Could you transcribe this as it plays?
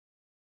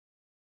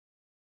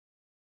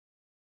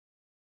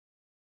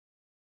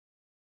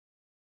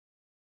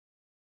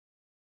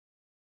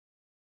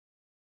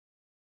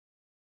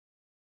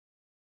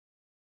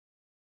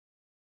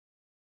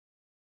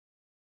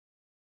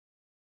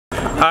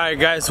Alright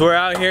guys, we're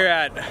out here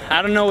at,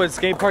 I don't know what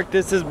skate park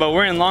this is, but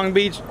we're in Long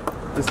Beach.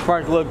 This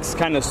park looks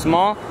kind of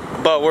small,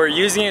 but we're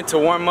using it to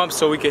warm up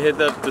so we can hit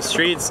up the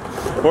streets.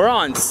 We're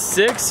on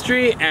 6th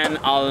Street and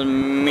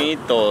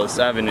Alamitos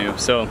Avenue.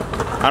 So,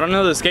 I don't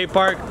know the skate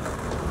park.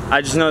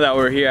 I just know that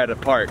we're here at a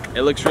park.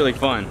 It looks really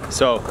fun.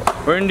 So,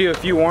 we're gonna do a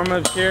few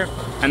warm-ups here,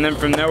 and then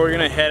from there we're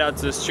gonna head out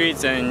to the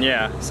streets, and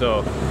yeah,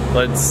 so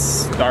let's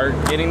start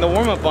getting the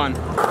warm-up on.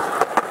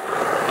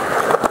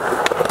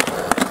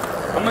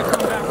 I'm gonna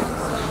come back.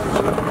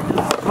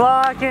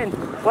 Vlogging.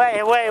 Wait,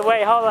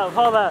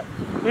 hold up.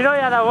 You know,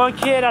 that one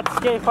kid at the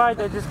skate park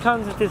that just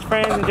comes with his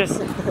friends and just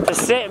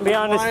sit and be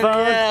on his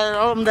phone? Yeah,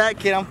 I'm that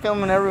kid. I'm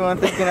filming everyone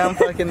thinking I'm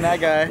fucking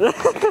that guy. To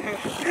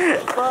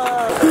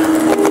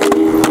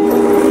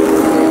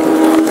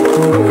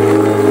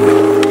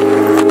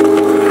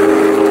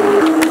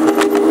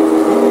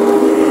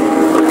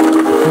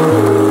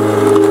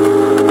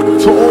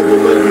all the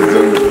ladies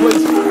in the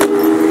place.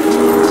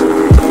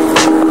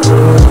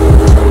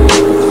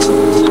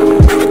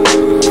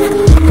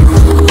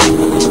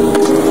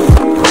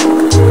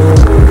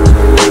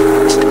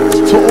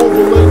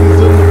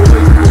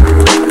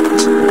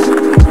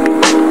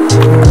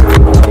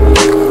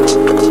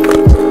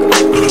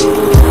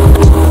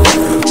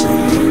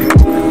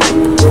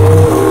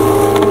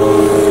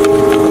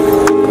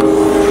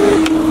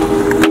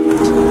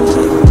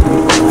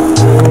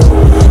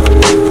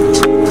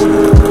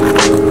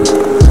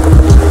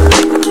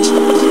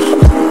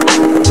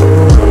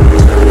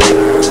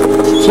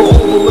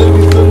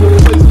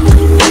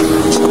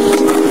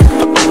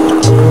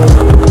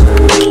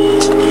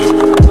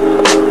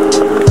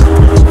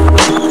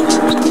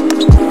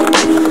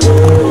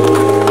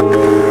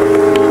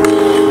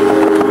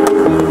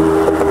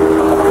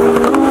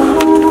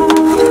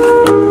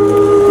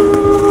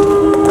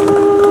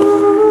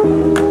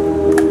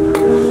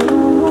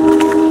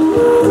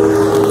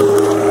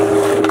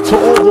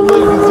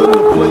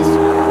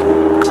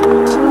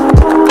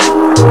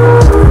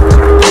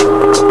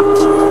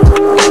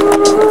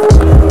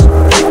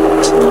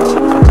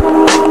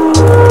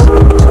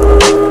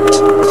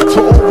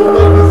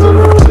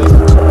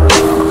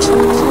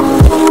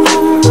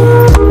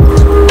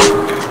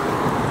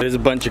 There's a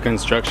bunch of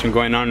construction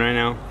going on right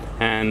now,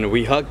 and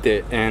we hucked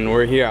it, and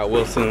we're here at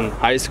Wilson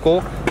High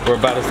School. We're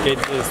about to skate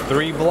this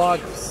 3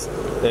 blocks.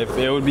 If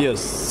it would be a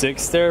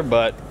 6 there,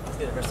 but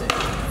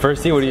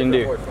first see, what are you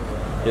gonna do?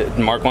 Yeah,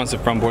 Mark wants to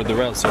front board the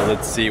rail, so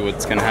let's see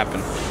what's gonna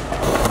happen.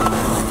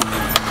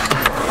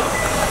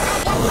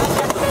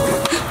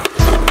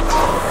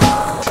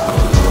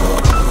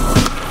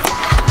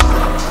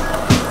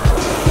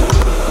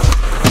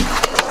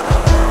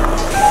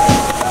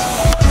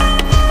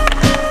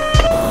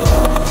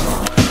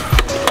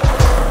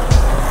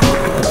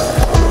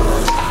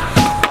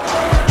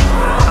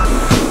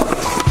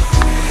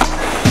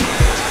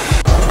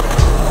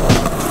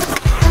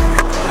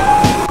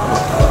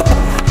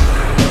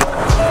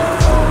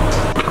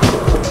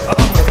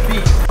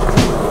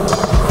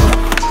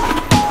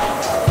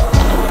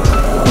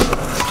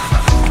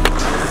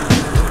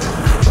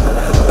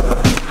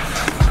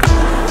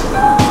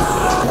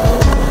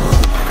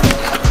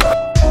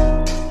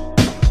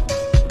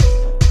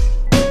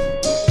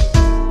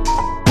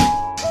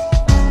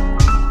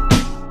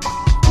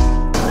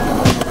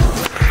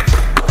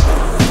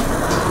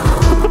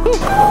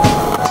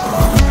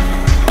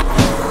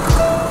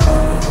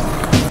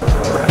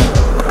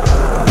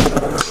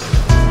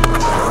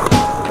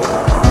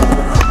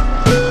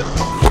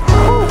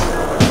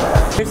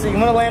 I'm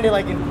gonna land it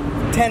like in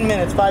 10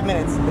 minutes, 5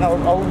 minutes, and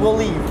we'll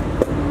leave.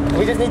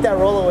 We just need that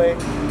roll away.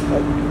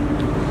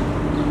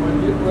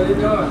 What are you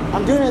doing?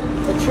 I'm doing a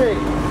trick,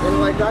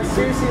 and like I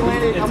seriously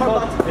landed. It's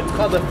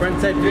called the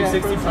frontside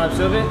 365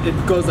 shove it. It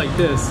goes like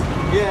this.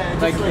 Yeah.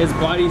 Like his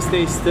body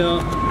stays still,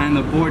 and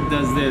the board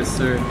does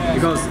this, or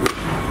it goes.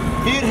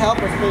 He'd help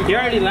us. He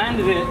already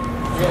landed it,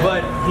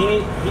 but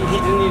he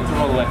didn't need to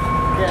roll away.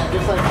 Yeah,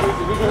 just like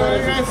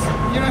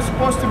You're not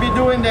supposed to be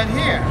doing that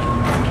here.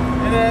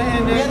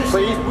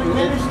 we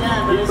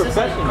understand, but it's just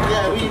like,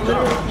 yeah, we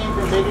literally came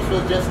from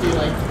Bakersfield just to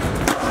like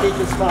skate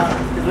the spot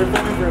because we're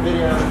filming for a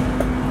video.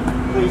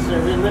 Please, sir,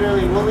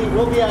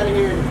 we'll be out of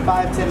here in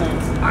 5-10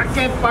 minutes. I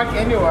can't park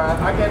anywhere.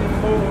 I can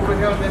move over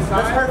here on this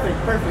side. That's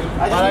perfect.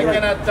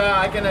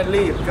 I cannot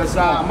leave because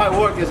my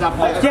work is up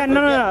there. Yeah,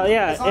 no,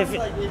 yeah.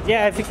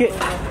 If you could,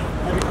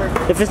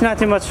 if it's not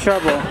too much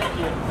trouble.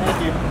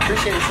 Thank you.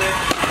 Appreciate it, sir.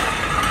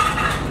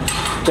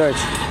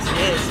 George.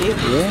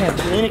 Yeah.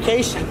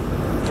 Communication.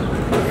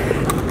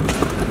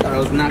 I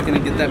was not gonna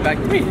get that back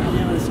to me.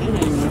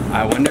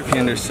 I wonder if he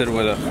understood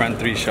what a front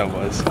 3 shove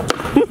was.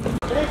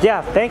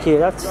 Yeah, thank you.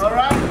 That's all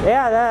right.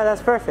 Yeah,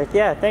 that's perfect.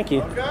 Yeah, thank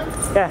you. Okay.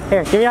 Yeah,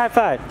 here, give me a high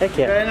five. Thank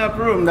you. Okay, enough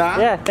room, nah?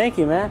 Yeah, thank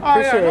you, man. Oh,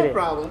 Appreciate yeah, no it.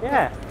 problem.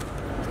 Yeah.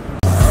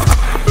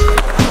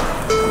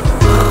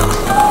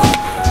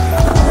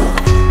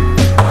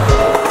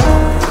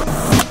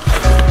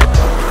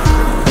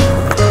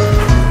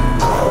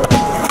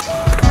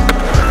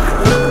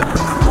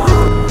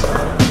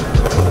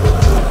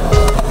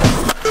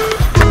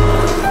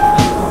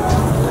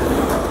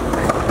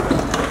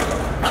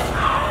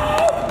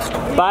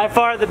 By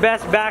far the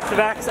best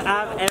back-to-backs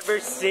I've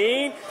ever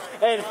seen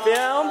in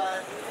film.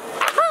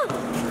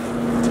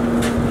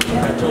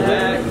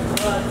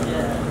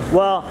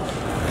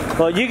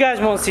 Well, you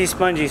guys won't see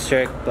Spongy's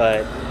trick,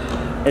 but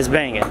it's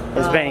banging.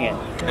 It's banging.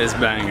 It's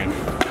banging.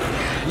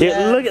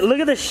 Yeah. Look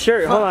at the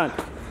shirt. Hold on.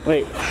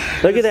 Wait.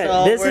 Look at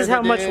that. This is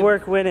how much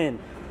work went in.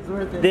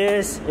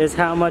 This is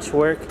how much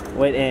work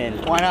went in.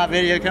 Why not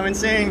video? Come and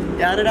sing.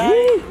 Got it out.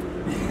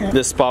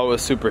 This spot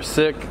was super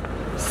sick.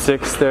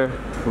 6 there,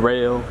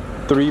 rail,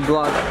 3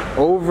 block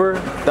over.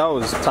 That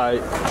was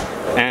tight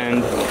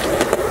and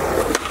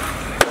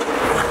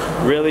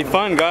really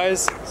fun,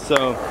 guys.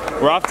 So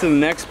we're off to the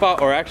next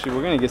spot, or actually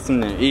we're gonna get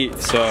something to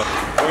eat. So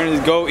we're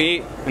gonna go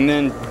eat and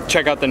then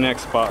check out the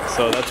next spot.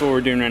 So that's what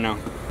we're doing right now.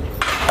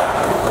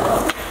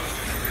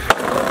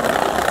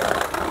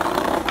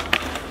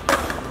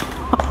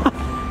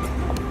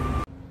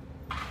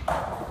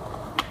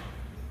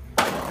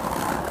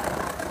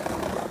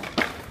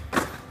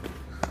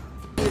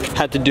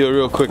 Had to do a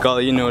real quick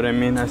ollie, you know what I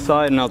mean? I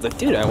saw it and I was like,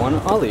 dude, I want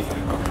an ollie.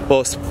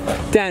 Well,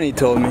 Danny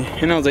told me,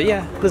 and I was like,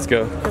 yeah, let's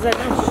go.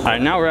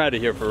 Alright, now we're out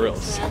of here for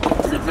reals.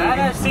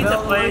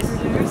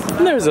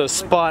 And there's a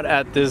spot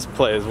at this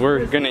place.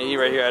 We're gonna eat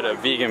right here at a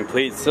vegan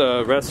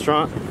pizza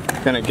restaurant.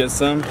 Gonna get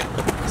some.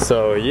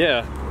 So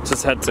yeah,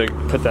 just had to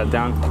put that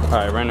down.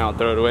 Alright, right now I'll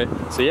throw it away.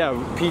 So yeah,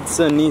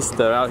 Pizza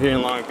Nista out here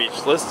in Long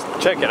Beach. Let's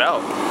check it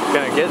out.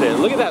 Gonna get it.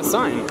 Look at that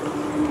sign.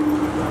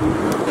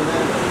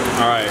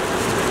 Alright.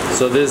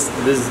 So this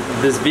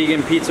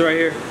vegan pizza right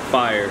here,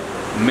 fire,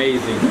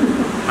 amazing.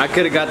 I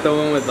could have got the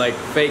one with like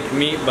fake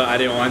meat, but I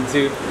didn't want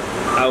to.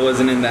 I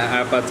wasn't in that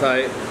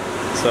appetite,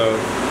 so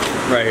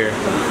right here.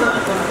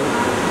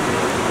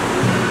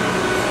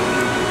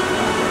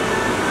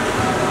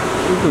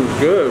 This is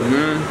good,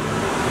 man.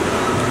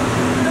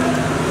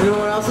 You know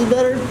what else is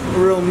better?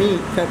 Real meat,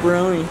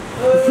 pepperoni.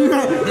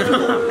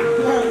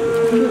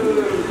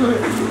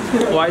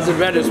 Why is it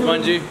better,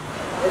 Spongy?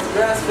 It's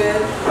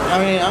grass-fed. I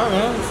mean, I don't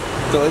know.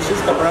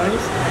 Delicious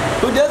pepperonis.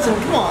 Who doesn't?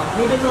 Come on.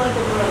 Who doesn't like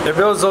pepperoni? If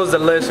it was so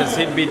delicious,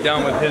 he'd be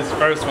done with his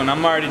first one.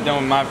 I'm already done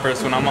with my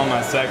first one. I'm on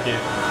my second.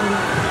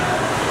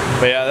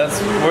 But yeah,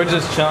 we're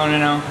just chilling, you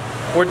know.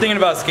 We're thinking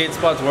about skate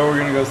spots, where we're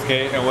gonna go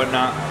skate and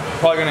whatnot.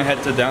 Probably gonna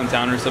head to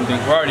downtown or something.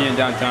 We're already in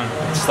downtown.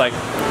 It's like,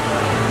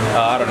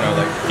 I don't know,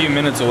 like a few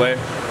minutes away.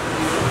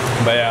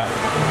 But yeah,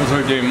 that's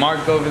what we're doing.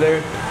 Mark over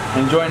there,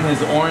 enjoying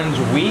his orange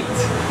wheat.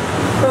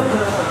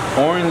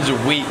 Orange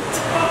wheat.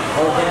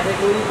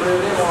 Organically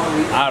brewed in long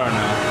wheat. I don't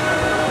know.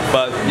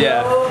 But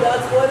yeah. No,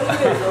 that's what it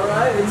is,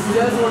 alright? It's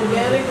just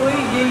organically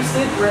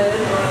yeasted bread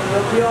and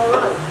it'll be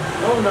alright.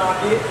 Don't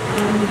knock it.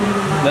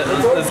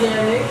 It's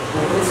organic.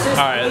 It's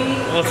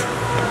just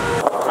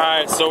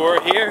Alright, so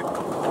we're here.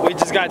 We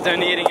just got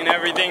done eating and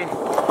everything.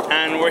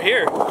 And we're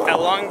here at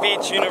Long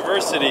Beach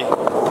University.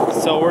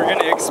 So we're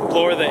gonna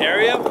explore the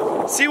area,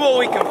 see what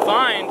we can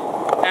find,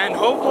 and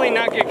hopefully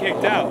not get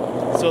kicked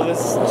out. So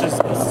let's just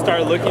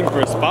start looking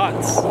for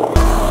spots.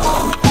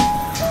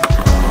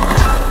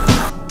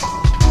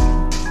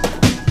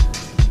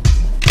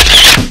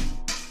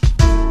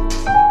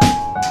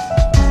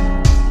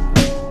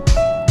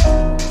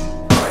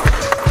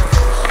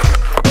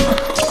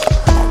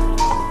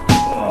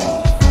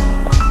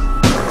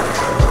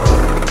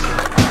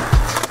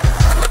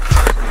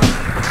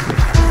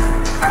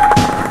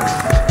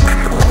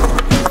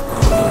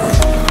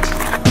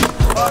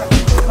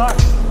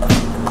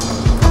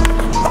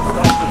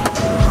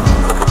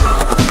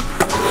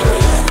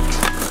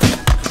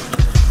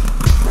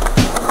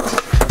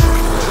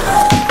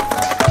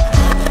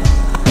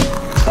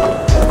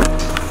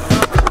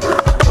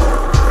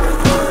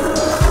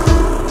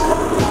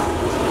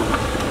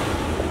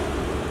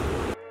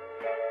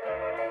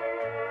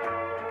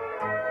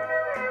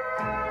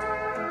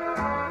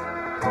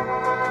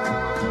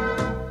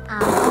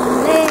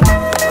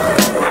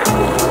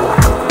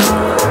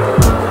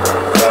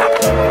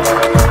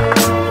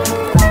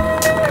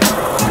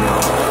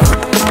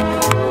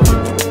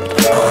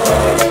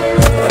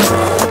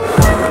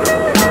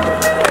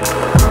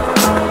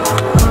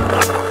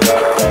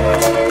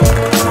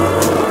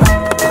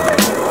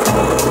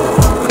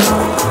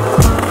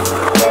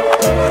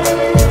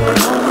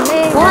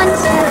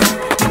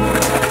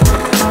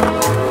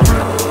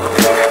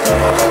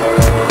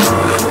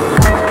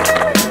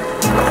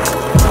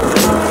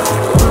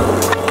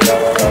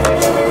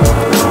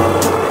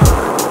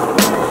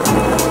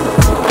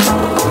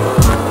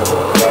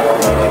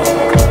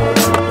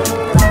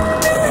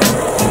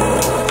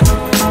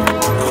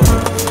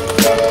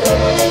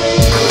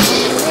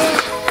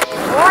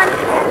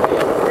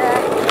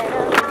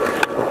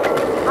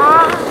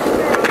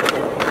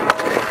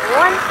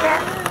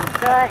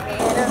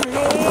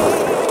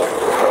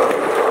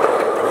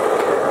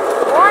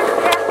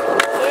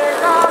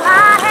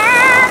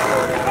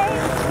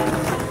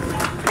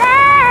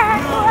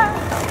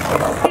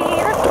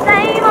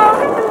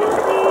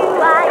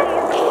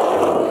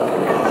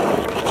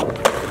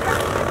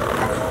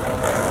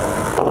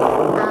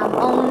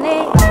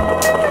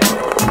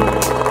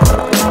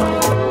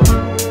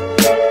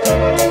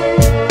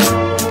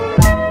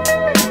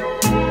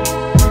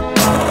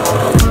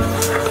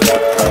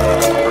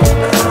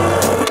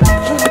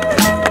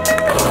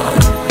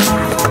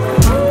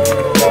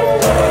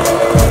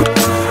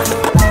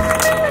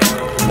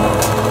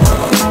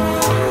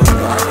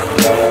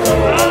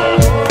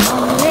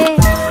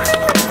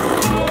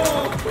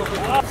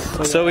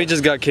 So we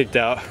just got kicked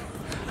out.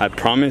 I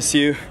promise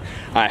you,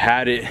 I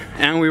had it.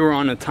 And we were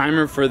on a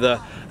timer for the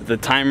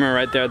timer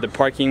right there at the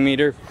parking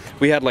meter.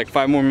 We had like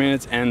 5 more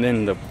minutes, and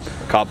then the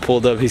cop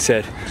pulled up. He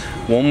said,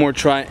 "1 more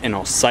try and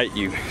I'll cite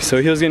you."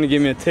 So he was gonna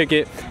give me a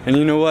ticket, and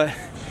you know what?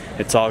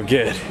 It's all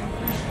good.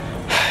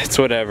 It's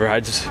whatever.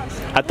 I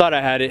thought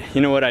I had it.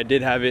 You know what? I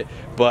did have it,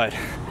 but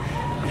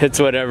it's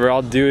whatever.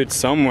 I'll do it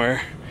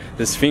somewhere.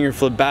 This finger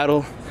flip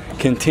battle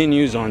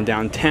continues on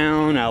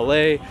downtown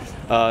LA.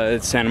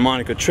 It's Santa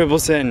Monica triple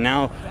set, and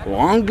now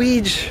Long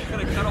Beach.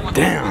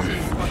 Damn,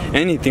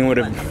 anything would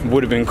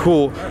have been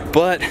cool,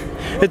 but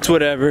it's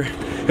whatever.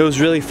 It was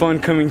really fun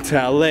coming to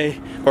LA,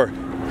 or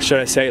should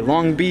I say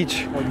Long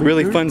Beach.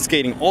 Really fun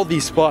skating all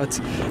these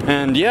spots,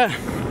 and yeah,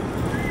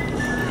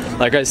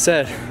 like I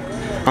said,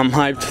 I'm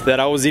hyped that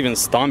I was even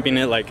stomping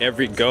it like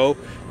every go.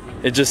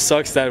 It just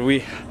sucks that I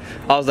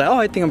was like, oh,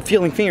 I think I'm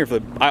feeling finger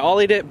flip. I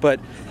ollied it, but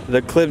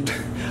the clip,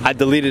 I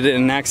deleted it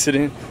in an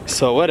accident,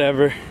 so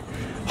whatever.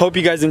 Hope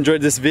you guys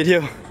enjoyed this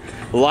video.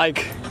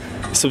 Like,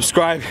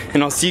 subscribe,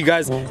 and I'll see you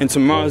guys in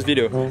tomorrow's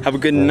video. Have a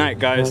good night,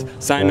 guys.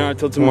 Sayonara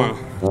till tomorrow.